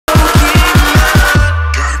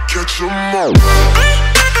more.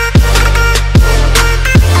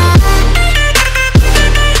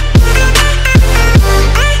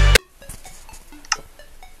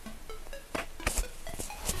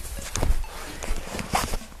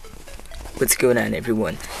 What's going on,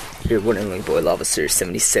 everyone? Your one and only boy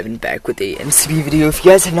LavaSlayer77 back with a MCPE video. If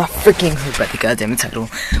you guys have not freaking heard about the goddamn title,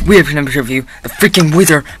 we have number to review the freaking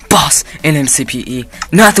Wither boss in MCPE.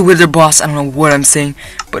 Not the Wither boss, I don't know what I'm saying,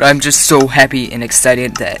 but I'm just so happy and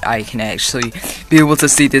excited that I can actually be able to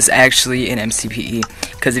see this actually in MCPE.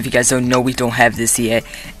 Because if you guys don't know, we don't have this yet,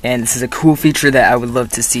 and this is a cool feature that I would love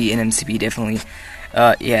to see in MCPE, definitely.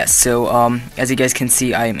 Yeah, so, as you guys can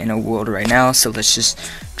see, I am in a world right now, so let's just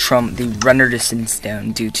trump the render distance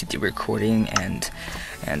down due to the recording, and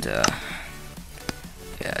yeah,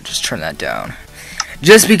 just turn that down.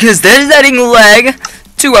 Just because there's adding lag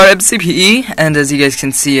to our MCPE, and as you guys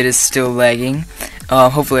can see, it is still lagging.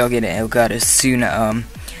 Hopefully I'll get an Elgato soon.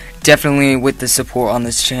 Definitely with the support on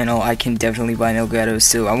this channel, I can definitely buy an Elgato,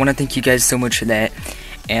 so I want to thank you guys so much for that,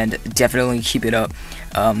 and definitely keep it up.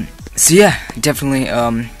 So yeah, definitely,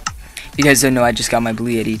 you guys don't know, I just got my Blue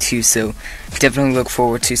Yeti too, so definitely look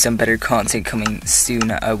forward to some better content coming soon.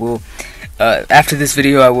 I will, after this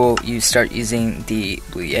video, I will start using the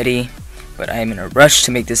Blue Yeti, but I am in a rush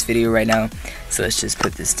to make this video right now, so let's just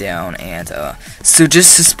put this down. And so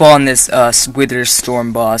just to spawn this Wither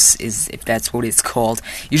Storm boss, if that's what it's called,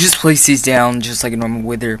 you just place these down just like a normal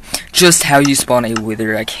Wither, just how you spawn a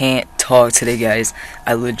Wither. I can't talk today, guys,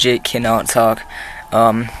 I legit cannot talk.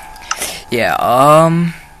 Yeah,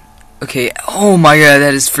 okay, oh my god,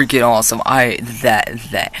 that is freaking awesome. I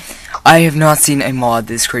have not seen a mod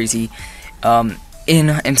this crazy, in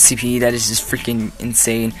MCPE. That is just freaking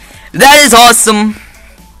insane. That is awesome.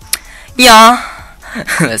 Yeah.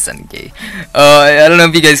 That's not gay. I don't know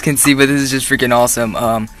if you guys can see, but this is just freaking awesome.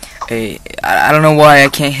 I don't know why I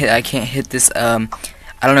can't hit this, I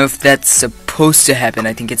don't know if that's supposed to happen.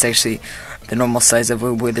 I think it's actually the normal size of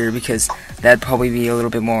a Wither, because that'd probably be a little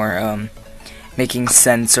bit more making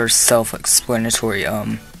sense or self-explanatory.